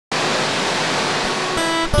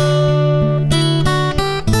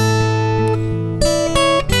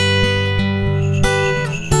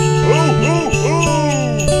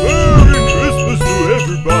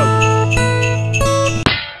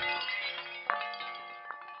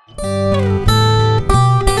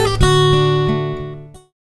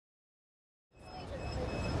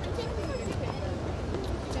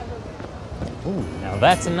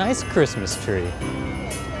that's a nice Christmas tree.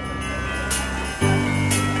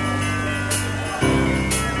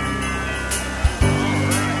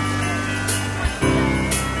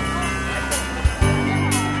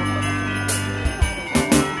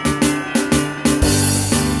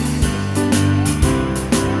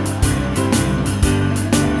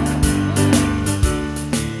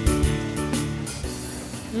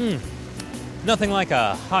 Nothing like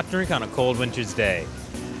a hot drink on a cold winter's day.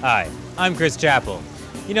 Hi, I'm Chris Chappell.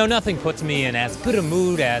 You know, nothing puts me in as good a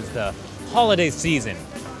mood as the holiday season.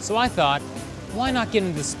 So I thought, why not get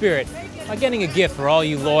into the spirit by getting a gift for all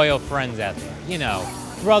you loyal friends out there? You know,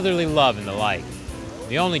 brotherly love and the like.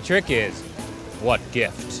 The only trick is, what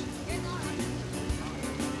gift?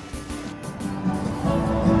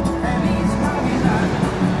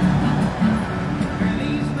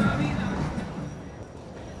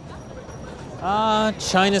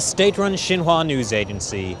 China's state-run Xinhua news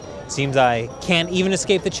agency. Seems I can't even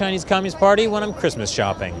escape the Chinese Communist Party when I'm Christmas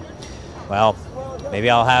shopping. Well, maybe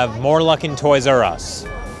I'll have more luck in Toys R Us.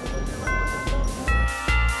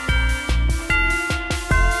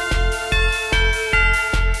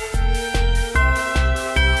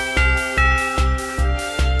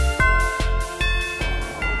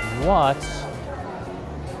 What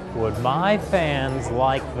would my fans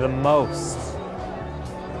like the most?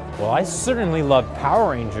 Well, I certainly loved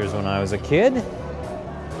Power Rangers when I was a kid.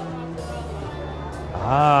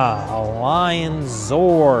 Ah, a Lion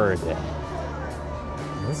Zord.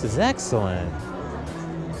 This is excellent.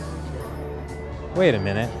 Wait a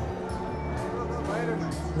minute.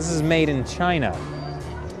 This is made in China.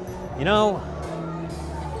 You know,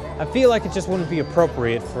 I feel like it just wouldn't be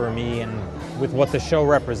appropriate for me, and with what the show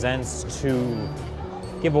represents, to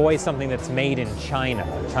give away something that's made in China.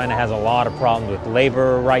 China has a lot of problems with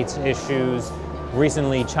labor rights issues.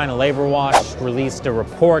 Recently, China Labor Watch released a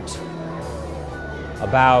report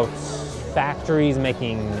about factories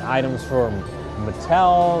making items for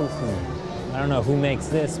Mattel. I don't know who makes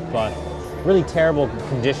this, but really terrible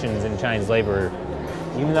conditions in Chinese labor.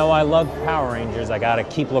 Even though I love Power Rangers, I gotta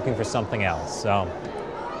keep looking for something else. So,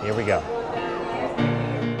 here we go.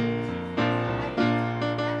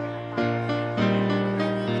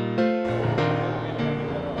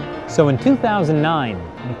 So in 2009, in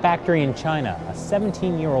a factory in China, a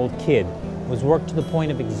 17-year-old kid was worked to the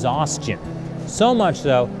point of exhaustion. So much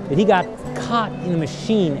so that he got caught in a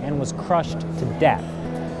machine and was crushed to death.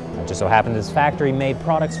 It just so happened this factory made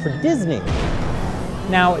products for Disney.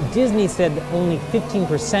 Now, Disney said that only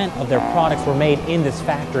 15% of their products were made in this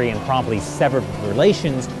factory and promptly severed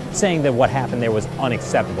relations, saying that what happened there was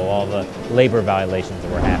unacceptable, all the labor violations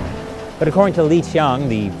that were happening. But according to Li Qiang,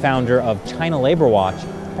 the founder of China Labor Watch,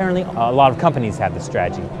 apparently a lot of companies have this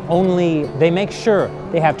strategy. Only they make sure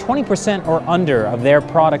they have 20% or under of their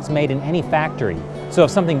products made in any factory. So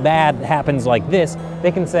if something bad happens like this, they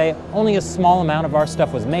can say only a small amount of our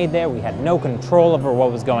stuff was made there, we had no control over what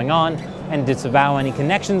was going on, and disavow any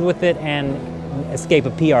connections with it and escape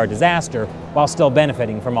a PR disaster while still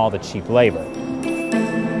benefiting from all the cheap labor.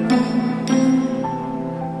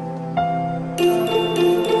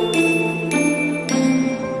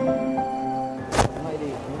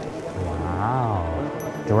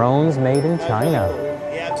 Drones made in China.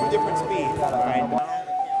 Yeah, two different speeds. All right.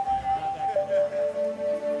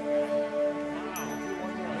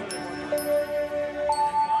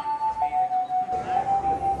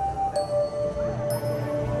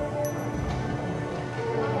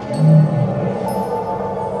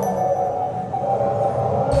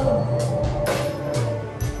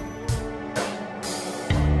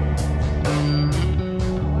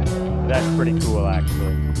 That's pretty cool,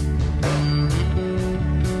 actually.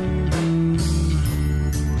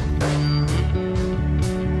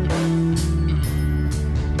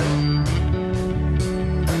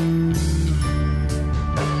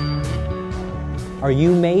 Are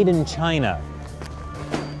you made in China?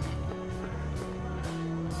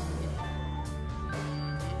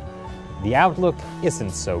 The outlook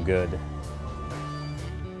isn't so good.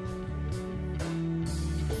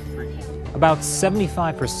 About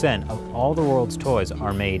 75% of all the world's toys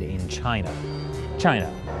are made in China.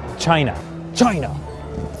 China, China, China,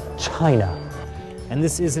 China. And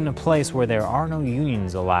this isn't a place where there are no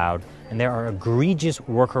unions allowed and there are egregious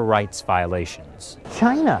worker rights violations.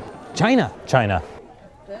 China, China, China.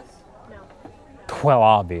 This? No. Well,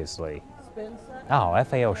 obviously. Spin set? Oh,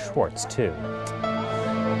 FAO Schwartz, too.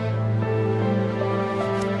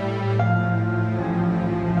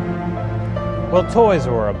 Well, toys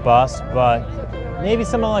were a bust, but maybe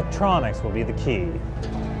some electronics will be the key.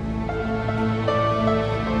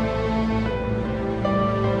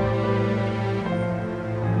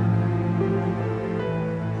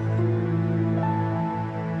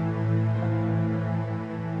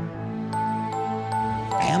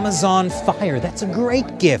 Amazon Fire, that's a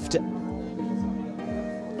great gift.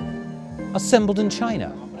 Assembled in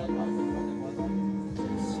China.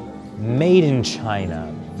 Made in China.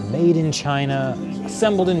 Made in China.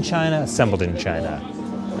 Assembled in China. Assembled in China.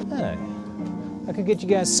 I could get you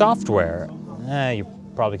guys software. You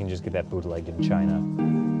probably can just get that bootlegged in China.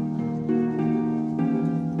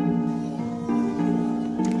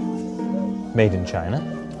 Made in China.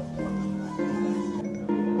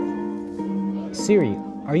 Siri,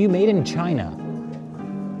 are you made in China?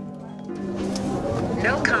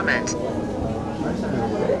 No comment.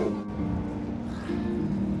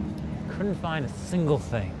 Couldn't find a single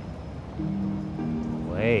thing.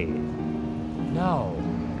 Wait. No.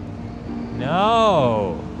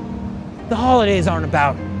 No. The holidays aren't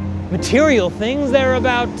about material things. They're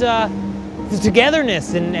about the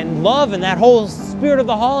togetherness and love and that whole spirit of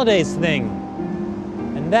the holidays thing.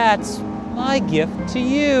 And that's my gift to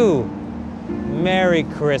you. Merry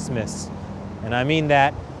Christmas. And I mean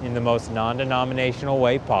that in the most non-denominational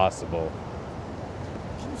way possible.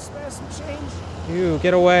 Can you spare some change? You,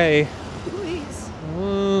 get away. Please.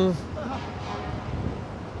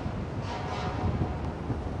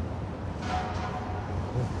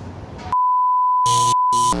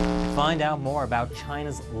 Find out more about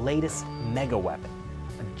China's latest mega weapon,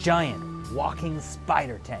 a giant walking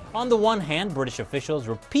spider tank. On the one hand, British officials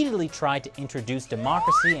repeatedly tried to introduce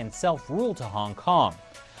democracy and self-rule to Hong Kong.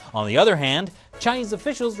 On the other hand, Chinese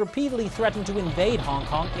officials repeatedly threatened to invade Hong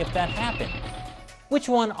Kong if that happened. Which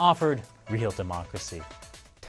one offered real democracy?